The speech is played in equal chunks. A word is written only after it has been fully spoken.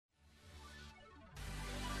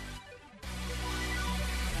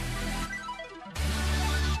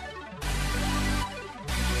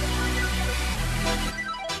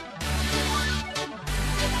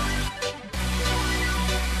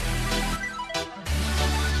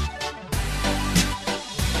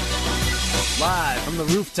Live from the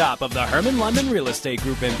rooftop of the Herman London Real Estate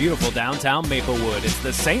Group in beautiful downtown Maplewood, it's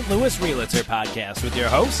the St. Louis Realtor Podcast with your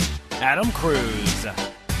host, Adam Cruz.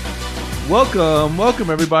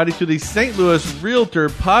 Welcome everybody to the St. Louis Realtor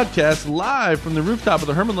Podcast, live from the rooftop of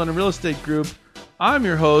the Herman London Real Estate Group. I'm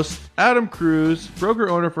your host, Adam Cruz, broker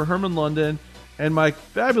owner for Herman London, and my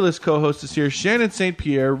fabulous co-host is here, Shannon St.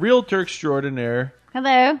 Pierre, Realtor Extraordinaire.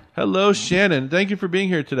 Hello. Hello, Shannon. Thank you for being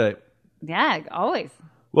here today. Yeah, always.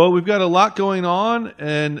 Well, we've got a lot going on,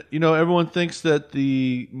 and everyone thinks that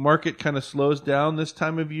the market kind of slows down this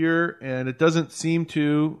time of year, and it doesn't seem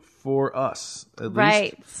to for us, at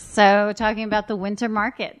right. least. So, talking about the winter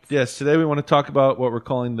markets. Yes, today we want to talk about what we're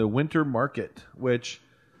calling the winter market, which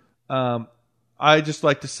I just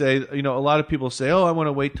like to say, a lot of people say, I want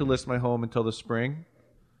to wait to list my home until the spring.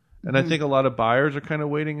 And I think a lot of buyers are kind of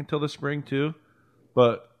waiting until the spring too.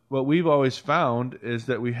 But what we've always found is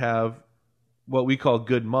that we have what we call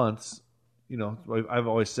good months. I've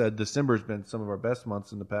always said December's been some of our best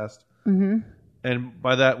months in the past. Mm-hmm. And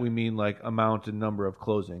by that we mean like amount and number of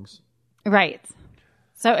closings. Right.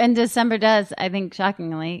 So, and December does, I think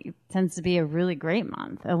shockingly, tends to be a really great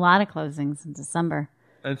month. A lot of closings in December.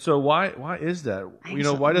 And so why is that?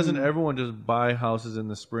 Why doesn't everyone just buy houses in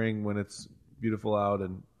the spring when it's beautiful out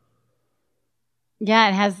and... Yeah,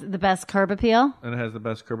 it has the best curb appeal. And it has the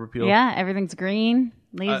best curb appeal. Yeah, everything's green,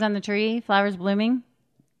 leaves on the tree, flowers blooming.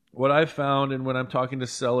 What I've found, and when I'm talking to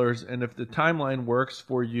sellers, and if the timeline works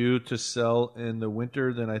for you to sell in the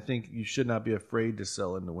winter, then I think you should not be afraid to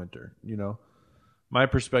sell in the winter. My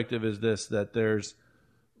perspective is this, that there's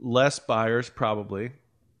less buyers probably,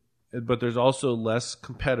 but there's also less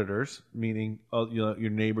competitors, meaning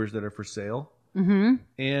your neighbors that are for sale. Mm-hmm.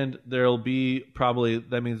 And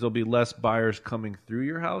that means there'll be less buyers coming through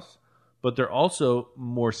your house, but they're also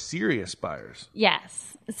more serious buyers.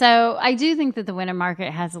 Yes. So I do think that the winter market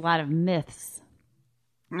has a lot of myths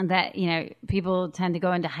that, people tend to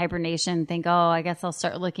go into hibernation and think, I guess I'll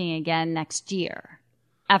start looking again next year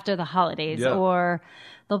after the holidays, yeah. Or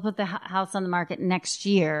they'll put the house on the market next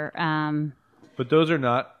year. But they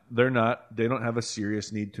don't have a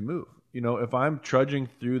serious need to move. If I'm trudging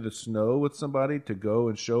through the snow with somebody to go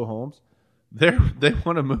and show homes, they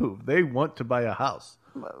want to move. They want to buy a house.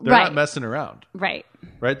 They're not messing around. Right.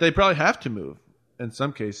 Right. They probably have to move in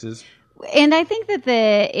some cases. And I think that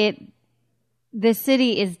the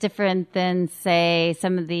city is different than, say,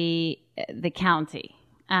 some of the county.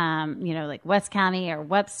 Like West County or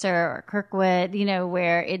Webster or Kirkwood,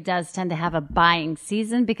 where it does tend to have a buying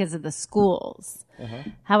season because of the schools. Uh-huh.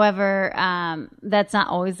 However, that's not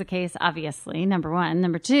always the case, obviously, number one.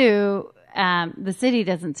 Number two, the city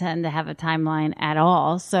doesn't tend to have a timeline at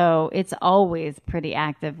all, so it's always pretty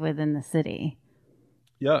active within the city.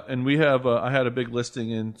 Yeah, and we have I had a big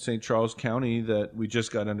listing in St. Charles County that we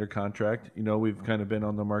just got under contract. We've kind of been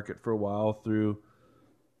on the market for a while through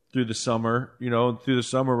the summer. Through the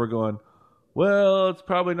summer we're going, well, it's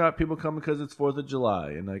probably not people coming because it's 4th of July.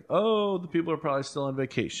 And the people are probably still on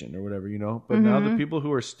vacation or whatever, But mm-hmm. Now the people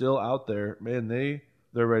who are still out there, man,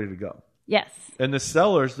 they're ready to go. Yes. And the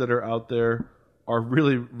sellers that are out there are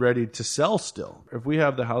really ready to sell still. If we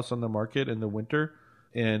have the house on the market in the winter,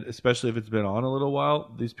 and especially if it's been on a little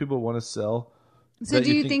while, these people want to sell. So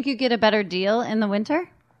do you think you get a better deal in the winter?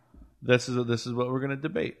 This is what we're going to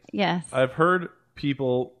debate. Yes. I've heard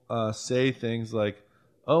people say things like,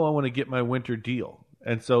 I want to get my winter deal.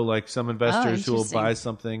 And so like some investors who will buy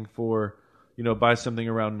something buy something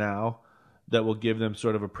around now that will give them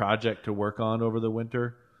sort of a project to work on over the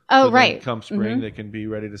winter. Oh, so right. Come spring, mm-hmm. They can be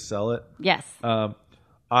ready to sell it. Yes.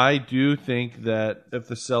 I do think that if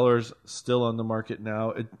the seller's still on the market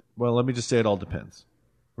now, let me just say it all depends,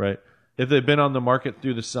 right? If they've been on the market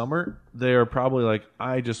through the summer, they are probably like,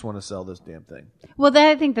 I just want to sell this damn thing. Well,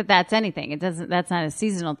 I think that's anything. That's not a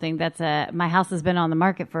seasonal thing. My house has been on the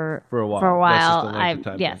market for a while. That's just the length of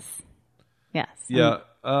time. Yes. Yeah.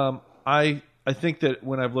 I think that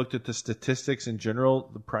when I've looked at the statistics in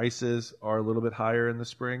general, the prices are a little bit higher in the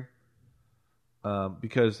spring.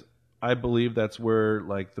 Because I believe that's where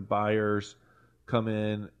like the buyers come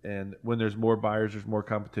in, and when there's more buyers, there's more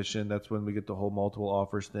competition. That's when we get the whole multiple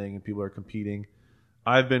offers thing and people are competing.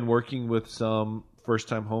 I've been working with some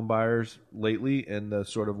first-time home buyers lately in the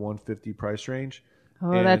sort of 150 price range.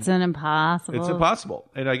 Oh, that's impossible. It's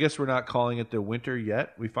impossible. And I guess we're not calling it the winter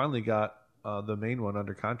yet. We finally got the main one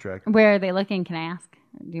under contract. Where are they looking, can I ask?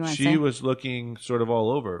 Do you want to say? She was looking sort of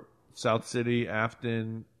all over. South City,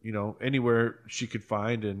 Afton, anywhere she could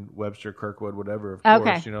find in Webster, Kirkwood, whatever, of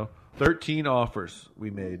course, 13 offers we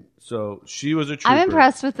made. So she was a trooper. I'm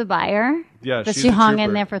impressed with the buyer. Yeah, that she hung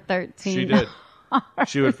in there for 13. She did.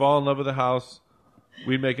 She would fall in love with the house.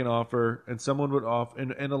 we'd make an offer, and someone would offer.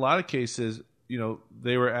 And in a lot of cases,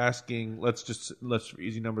 they were asking. Let's for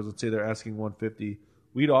easy numbers. Let's say they're asking 150.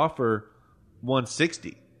 We'd offer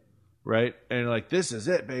 160, right? And like, this is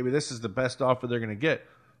it, baby. This is the best offer they're going to get.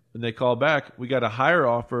 And they call back. We got a higher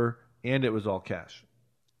offer, and it was all cash,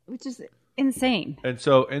 which is insane. And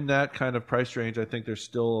so in that kind of price range, I think there's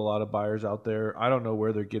still a lot of buyers out there. I don't know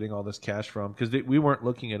where they're getting all this cash from, because we weren't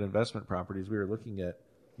looking at investment properties. We were looking at,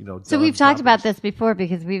 so we've talked about this before,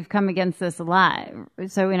 because we've come against this a lot.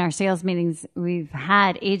 So in our sales meetings, we've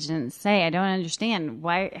had agents say, I don't understand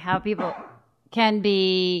how people can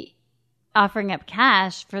be offering up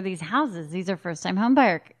cash for these houses. These are first-time home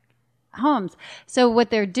buyer homes. So what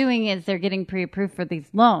they're doing is they're getting pre-approved for these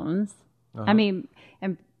loans. Uh-huh.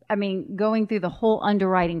 I mean, going through the whole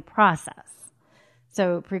underwriting process.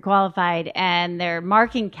 So pre-qualified, and they're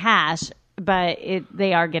marking cash, but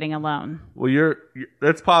they are getting a loan. Well,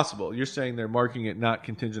 that's possible. You're saying they're marking it not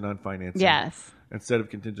contingent on financing. Yes. Instead of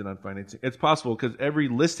contingent on financing. It's possible, because every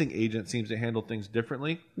listing agent seems to handle things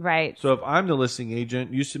differently. Right. So if I'm the listing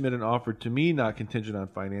agent, you submit an offer to me not contingent on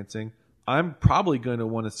financing, I'm probably going to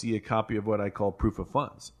want to see a copy of what I call proof of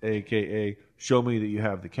funds, a.k.a. show me that you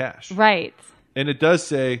have the cash. Right. And it does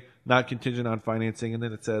say not contingent on financing, and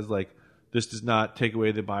then it says, like, this does not take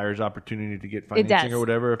away the buyer's opportunity to get financing or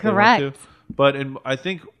whatever if Correct. They want to. But I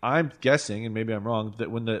think I'm guessing, and maybe I'm wrong, that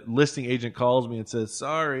when the listing agent calls me and says,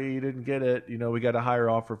 sorry, you didn't get it, we got a higher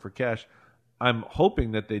offer for cash, I'm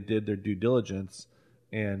hoping that they did their due diligence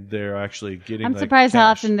and they're actually getting I'm surprised cash.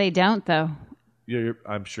 How often they don't, though.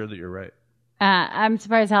 I'm sure that you're right. I'm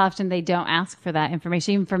surprised how often they don't ask for that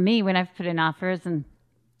information. Even for me, when I've put in offers and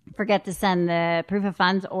forget to send the proof of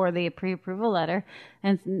funds or the pre-approval letter,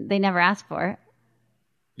 and they never ask for it.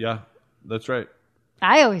 Yeah, that's right.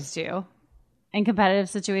 I always do in competitive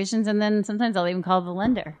situations, and then sometimes I'll even call the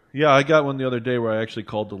lender. Yeah, I got one the other day where I actually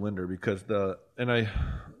called the lender because the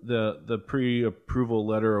pre-approval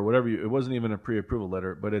letter or whatever, it wasn't even a pre-approval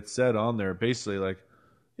letter, but it said on there basically like,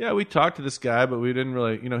 yeah, we talked to this guy, but we didn't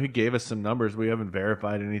really, he gave us some numbers. We haven't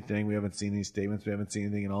verified anything. We haven't seen these statements. We haven't seen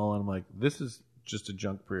anything at all. And I'm like, this is just a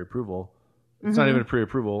junk pre-approval. It's not even a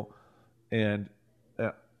pre-approval. And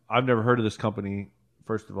I've never heard of this company,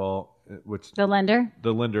 first of all, which the lender,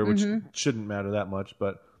 which shouldn't matter that much.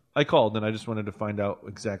 But I called and I just wanted to find out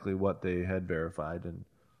exactly what they had verified. And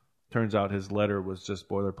turns out his letter was just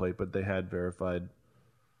boilerplate, but they had verified,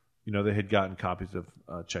 they had gotten copies of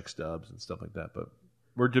check stubs and stuff like that. But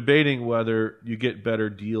we're debating whether you get better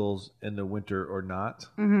deals in the winter or not.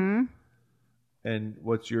 Mm-hmm. And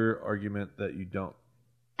what's your argument that you don't?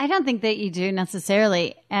 I don't think that you do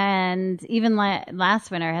necessarily. And even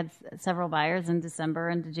last winter, I had several buyers in December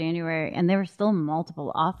into January, and there were still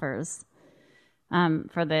multiple offers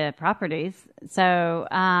for the properties. So,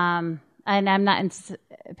 and I'm not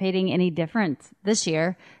anticipating any different this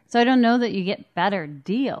year. So I don't know that you get better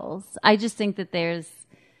deals. I just think that there's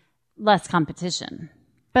less competition.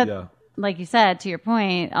 But like you said, to your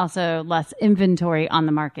point, also less inventory on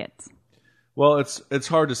the market. Well, it's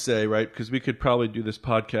hard to say, right? Because we could probably do this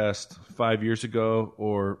podcast 5 years ago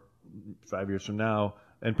or 5 years from now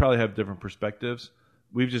and probably have different perspectives.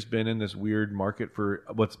 We've just been in this weird market for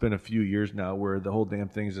what's been a few years now where the whole damn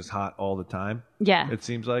thing is just hot all the time. Yeah. It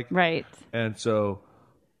seems like. Right. And so,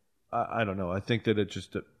 I don't know. I think that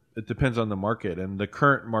it depends on the market and the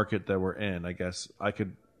current market that we're in. I guess I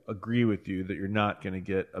could agree with you that you're not going to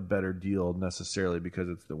get a better deal necessarily because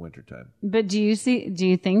it's the wintertime. But do you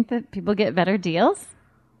think that people get better deals?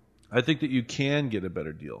 I think that you can get a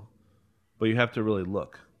better deal, but you have to really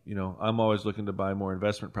look. I'm always looking to buy more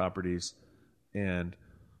investment properties, and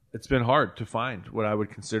it's been hard to find what I would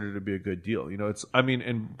consider to be a good deal.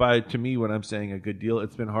 To me, when I'm saying a good deal,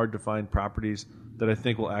 it's been hard to find properties that I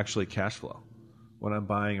think will actually cash flow when I'm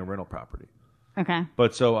buying a rental property. Okay.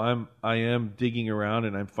 But so I am digging around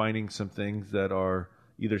and I'm finding some things that are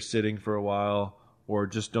either sitting for a while or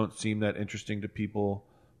just don't seem that interesting to people.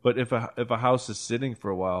 But if a house is sitting for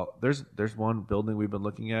a while, there's one building we've been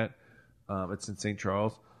looking at. It's in St.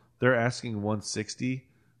 Charles. They're asking 160.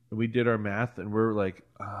 And we did our math and we're like,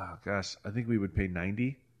 oh gosh, I think we would pay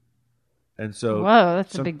 90. And so whoa,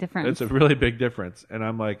 that's a big difference. It's a really big difference. And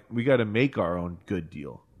I'm like, we got to make our own good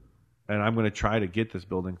deal. And I'm going to try to get this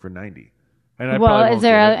building for 90. Well, is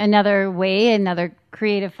there another way, another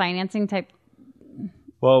creative financing type?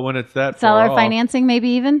 Well, when it's that seller far financing, maybe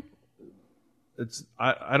even. It's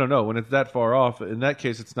I don't know. When it's that far off, in that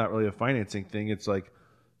case, it's not really a financing thing. It's like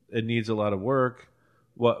it needs a lot of work.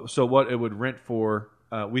 What it would rent for?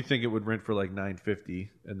 We think it would rent for like $950.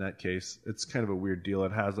 In that case, it's kind of a weird deal.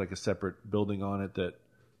 It has like a separate building on it that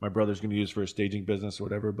my brother's going to use for a staging business or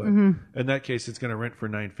whatever. But in that case, it's going to rent for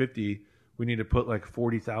 $950. We need to put like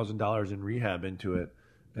 $40,000 in rehab into it.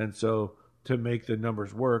 And so to make the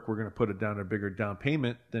numbers work, we're going to put it down a bigger down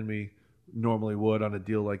payment than we normally would on a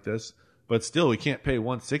deal like this. But still, we can't pay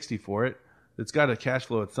 $160 for it. It's got to cash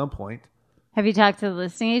flow at some point. Have you talked to the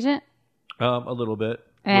listing agent? A little bit.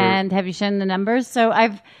 And have you shown the numbers?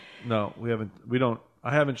 No, we haven't. We don't.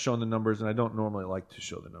 I haven't shown the numbers, and I don't normally like to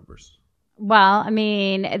show the numbers. Well, I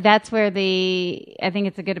mean, that's where I think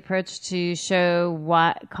it's a good approach to show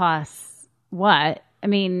what costs what. I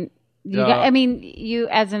mean, you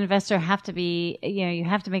as an investor have to be, you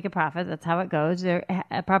have to make a profit. That's how it goes. A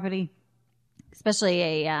property, especially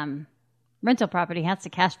a rental property, has to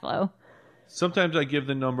cash flow. Sometimes I give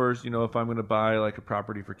the numbers, if I'm going to buy like a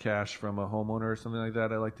property for cash from a homeowner or something like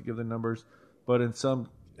that, I like to give the numbers. But in some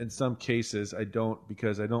cases, I don't,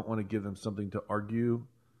 because I don't want to give them something to argue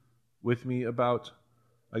with me about.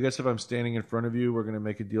 I guess if I'm standing in front of you, we're going to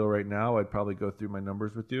make a deal right now, I'd probably go through my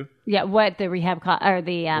numbers with you. Yeah, what the rehab cost or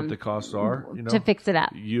the what the costs are, to fix it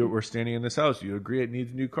up. We're standing in this house. You agree it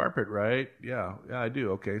needs new carpet, right? Yeah, I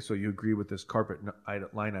do. Okay, so you agree with this carpet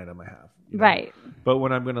line item I have, right? But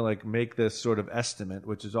when I'm going to like make this sort of estimate,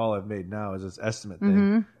 which is all I've made now, is this estimate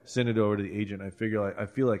thing, send it over to the agent. I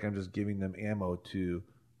feel like I'm just giving them ammo to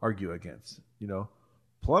argue against.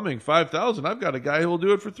 Plumbing $5,000. I've got a guy who will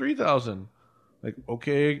do it for $3,000. Like,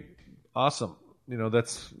 okay, awesome.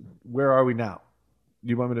 That's where are we now? Do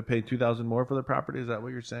you want me to pay $2,000 more for the property? Is that what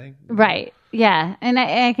you're saying? Right. Yeah, and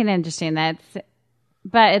I can understand that,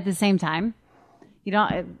 but at the same time, you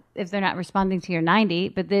don't if they're not responding to your 90,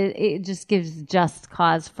 but it just gives just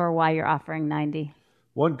cause for why you're offering 90.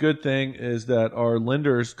 One good thing is that our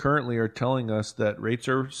lenders currently are telling us that rates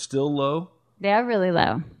are still low. They are really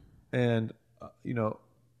low, and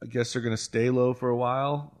I guess they're going to stay low for a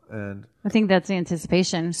while. And I think that's the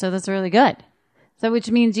anticipation. So that's really good. So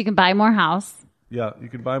which means you can buy more house. Yeah, you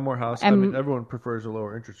can buy more house. I mean, everyone prefers a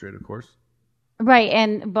lower interest rate, of course. Right.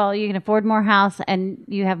 And, you can afford more house and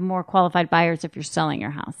you have more qualified buyers if you're selling your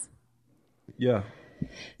house. Yeah.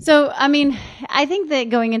 So, I mean, I think that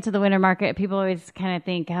going into the winter market, people always kind of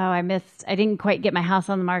think, I didn't quite get my house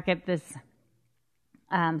on the market this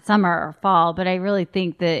summer or fall. But I really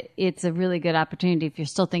think that it's a really good opportunity if you're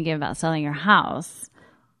still thinking about selling your house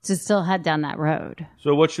to still head down that road.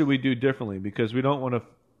 So what should we do differently? Because we don't want to,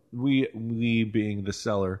 we being the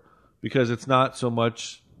seller, because it's not so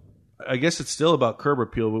much, I guess it's still about curb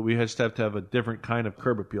appeal, but we just have to have a different kind of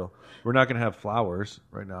curb appeal. We're not going to have flowers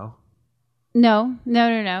right now. No.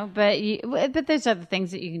 But there's other things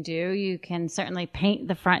that you can do. You can certainly paint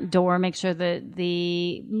the front door, make sure that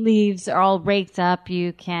the leaves are all raked up.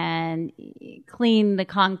 You can clean the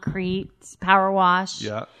concrete, power wash.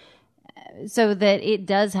 Yeah. So that it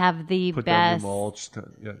does have the Put best down your mulch.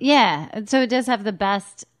 Yeah. So it does have the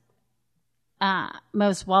best,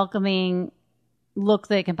 most welcoming look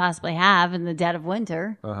that it can possibly have in the dead of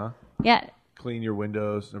winter. Yeah. Clean your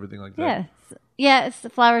windows and everything like that. Yeah. Yes, the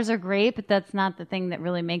flowers are great, but that's not the thing that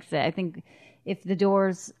really makes it. I think if the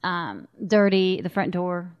door's dirty, the front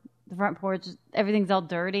door, the front porch, everything's all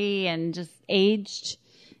dirty and just aged,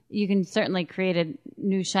 you can certainly create a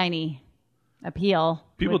new shiny appeal.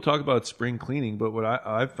 People talk about spring cleaning, but what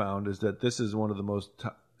I've found is that this is one of the most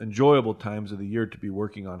enjoyable times of the year to be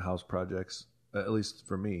working on house projects, at least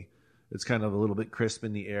for me. It's kind of a little bit crisp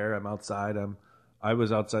in the air. I'm outside. I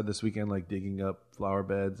was outside this weekend, like digging up flower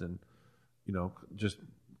beds and, just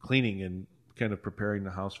cleaning and kind of preparing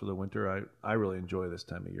the house for the winter. I really enjoy this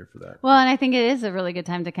time of year for that. Well, and I think it is a really good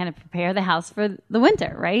time to kind of prepare the house for the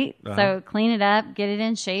winter, right? So clean it up, get it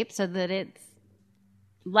in shape so that it's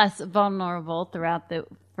less vulnerable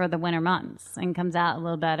for the winter months and comes out a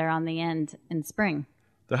little better on the end in spring.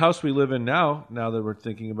 The house we live in now that we're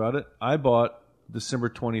thinking about it, I bought December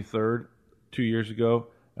 23rd 2 years ago,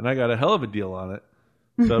 and I got a hell of a deal on it.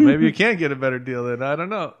 So maybe you can't get a better deal than, I don't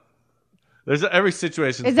know. There's every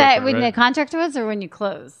situation. Is that when the contract was or when you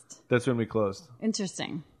closed? That's when we closed.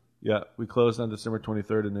 Interesting. Yeah, we closed on December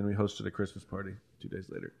 23rd, and then we hosted a Christmas party 2 days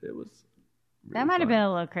later. It was really that might have been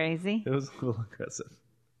a little crazy. It was a little aggressive.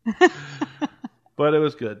 But it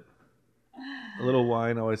was good. A little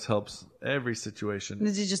wine always helps every situation.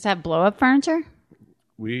 Did you just have blow-up furniture?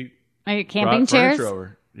 We Are you camping chairs?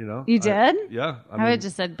 Over, You did? Yeah. I would have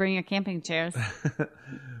just said bring your camping chairs.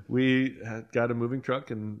 We got a moving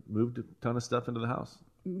truck and moved a ton of stuff into the house.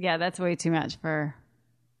 Yeah, that's way too much for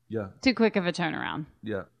too quick of a turnaround.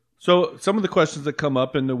 Yeah. So some of the questions that come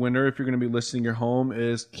up in the winter, if you're going to be listing your home,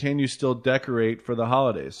 is can you still decorate for the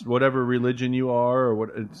holidays? Whatever religion you are, or what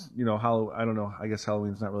it's, I don't know. I guess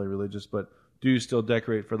Halloween's not really religious, but do you still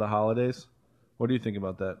decorate for the holidays? What do you think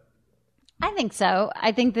about that? I think so.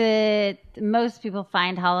 I think that most people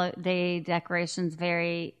find holiday decorations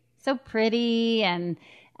so pretty, and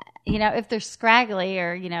if they're scraggly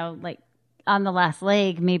or like on the last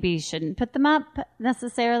leg, maybe you shouldn't put them up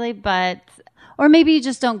necessarily, or maybe you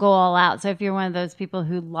just don't go all out. So if you're one of those people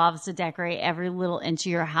who loves to decorate every little inch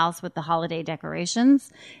of your house with the holiday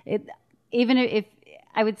decorations, even if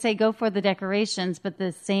I would say go for the decorations, but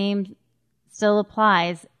the same still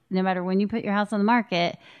applies no matter when you put your house on the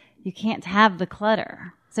market. You can't have the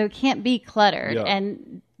clutter. So it can't be cluttered. Yeah.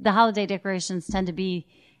 And the holiday decorations tend to be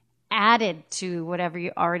added to whatever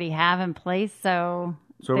you already have in place. So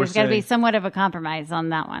there's got to be somewhat of a compromise on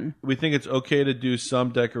that one. We think it's okay to do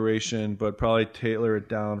some decoration, but probably tailor it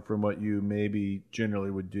down from what you maybe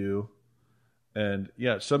generally would do. And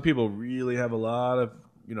yeah, some people really have a lot of,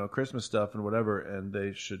 Christmas stuff and whatever, and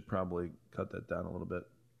they should probably cut that down a little bit.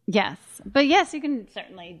 Yes. But yes, you can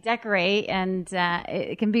certainly decorate, and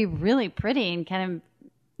it can be really pretty and kind of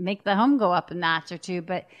make the home go up a notch or two,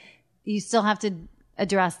 but you still have to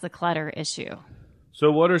address the clutter issue.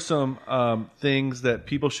 So what are some things that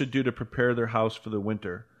people should do to prepare their house for the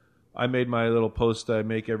winter? I made my little post that I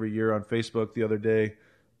make every year on Facebook the other day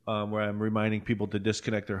where I'm reminding people to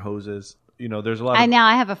disconnect their hoses. There's a lot of...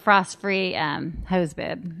 I have a frost-free hose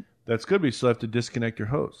bib. That's good, but you still have to disconnect your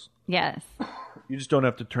hose. Yes. You just don't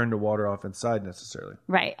have to turn the water off inside necessarily.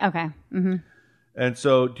 Right. Okay. Mm-hmm. And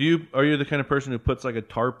so are you the kind of person who puts like a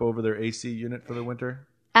tarp over their AC unit for the winter?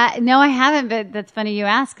 No, I haven't, but that's funny you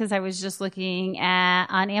asked because I was just looking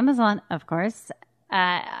on Amazon, of course.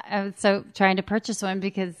 I was so trying to purchase one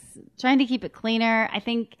because trying to keep it cleaner. I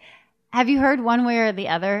think, have you heard one way or the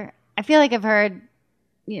other? I feel like I've heard,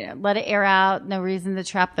 let it air out, no reason to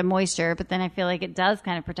trap the moisture, but then I feel like it does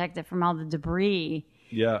kind of protect it from all the debris.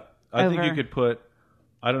 Yeah. I think you could put,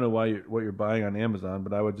 I don't know what you're buying on Amazon,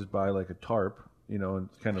 but I would just buy like a tarp, and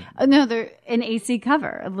kind of. No, they're an AC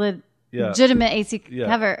cover, legitimate AC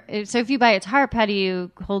cover. So if you buy a tarp, how do you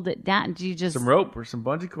hold it down? Do you just some rope or some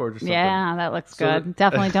bungee cord or something? Yeah, that looks good.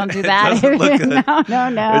 Definitely don't do that. It doesn't look good.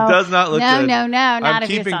 No. It does not look good. No. Not I'm if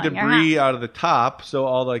you're keeping selling your debris house. out of the top, so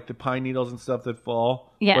all like the pine needles and stuff that fall.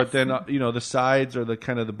 Yes. But then the sides or the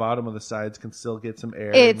kind of the bottom of the sides can still get some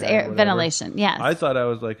air. It's air ventilation. Yes. I thought I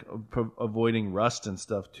was like avoiding rust and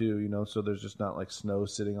stuff too. So there's just not like snow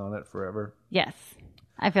sitting on it forever. Yes.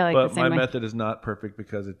 I feel like But the same my way. method is not perfect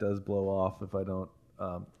because it does blow off if I don't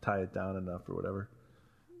tie it down enough or whatever.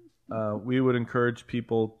 We would encourage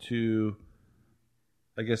people to,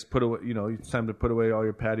 I guess, put away. It's time to put away all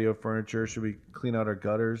your patio furniture. Should we clean out our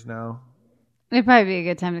gutters now? It'd probably be a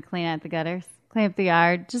good time to clean out the gutters, clean up the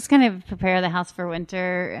yard, just kind of prepare the house for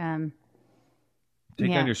winter.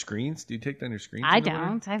 Take down your screens? Do you take down your screens? I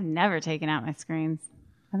don't. I've never taken out my screens.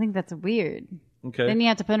 I think that's weird. Okay. Then you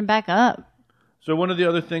have to put them back up. So one of the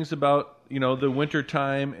other things about the winter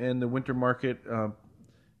time and the winter market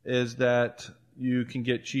is that you can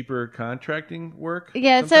get cheaper contracting work.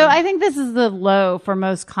 Yeah, sometimes. so I think this is the low for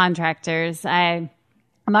most contractors. I'm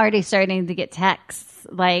already starting to get texts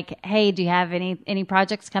like, "Hey, do you have any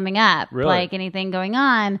projects coming up? Really? Like anything going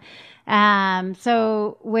on?"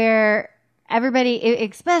 So where everybody,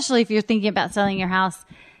 especially if you're thinking about selling your house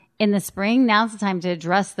in the spring, now's the time to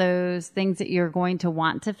address those things that you're going to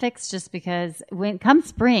want to fix, just because when it comes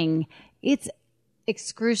spring, it's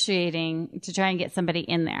excruciating to try and get somebody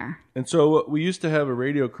in there. And so we used to have a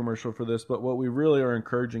radio commercial for this, but what we really are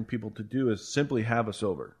encouraging people to do is simply have us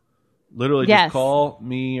over. Literally just call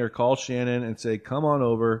me or call Shannon and say, come on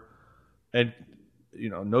over, and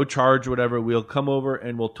no charge, whatever. We'll come over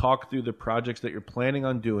and we'll talk through the projects that you're planning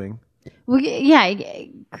on doing. Well, yeah,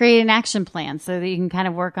 create an action plan so that you can kind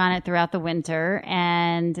of work on it throughout the winter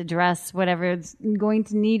and address whatever is going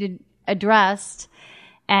to need addressed.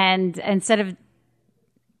 And instead of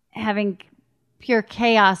having pure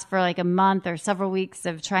chaos for like a month or several weeks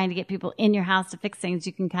of trying to get people in your house to fix things,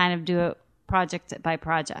 you can kind of do it project by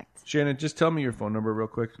project. Shannon, just tell me your phone number real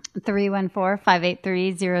quick.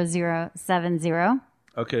 314-583-0070.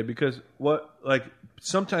 Okay, because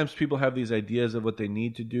sometimes people have these ideas of what they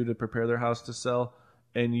need to do to prepare their house to sell,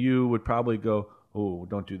 and you would probably go, oh,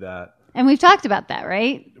 don't do that. And we've talked about that,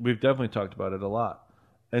 right? We've definitely talked about it a lot.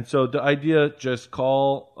 And so the idea, just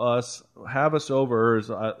call us, have us over is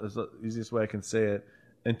the easiest way I can say it,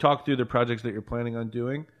 and talk through the projects that you're planning on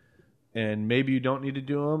doing. And maybe you don't need to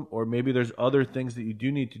do them, or maybe there's other things that you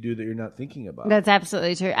do need to do that you're not thinking about. That's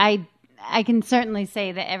absolutely true. I can certainly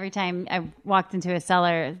say that every time I've walked into a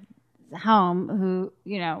seller's home who,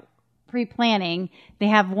 pre-planning, they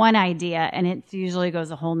have one idea and it usually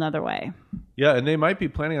goes a whole nother way. Yeah, and they might be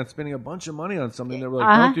planning on spending a bunch of money on something that we're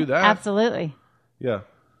like, don't do that. Absolutely. Yeah.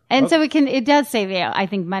 And so it does save you, I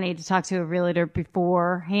think, money to talk to a realtor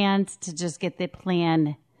beforehand to just get the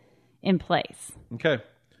plan in place. Okay.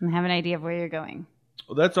 And have an idea of where you're going.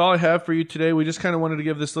 Well, that's all I have for you today. We just kind of wanted to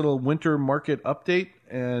give this little winter market update,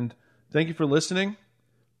 and thank you for listening.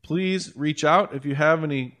 Please reach out if you have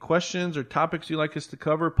any questions or topics you'd like us to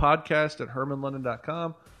cover.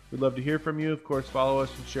 podcast@hermanlondon.com. We'd love to hear from you. Of course, follow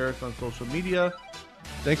us and share us on social media.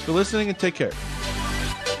 Thanks for listening, and take care.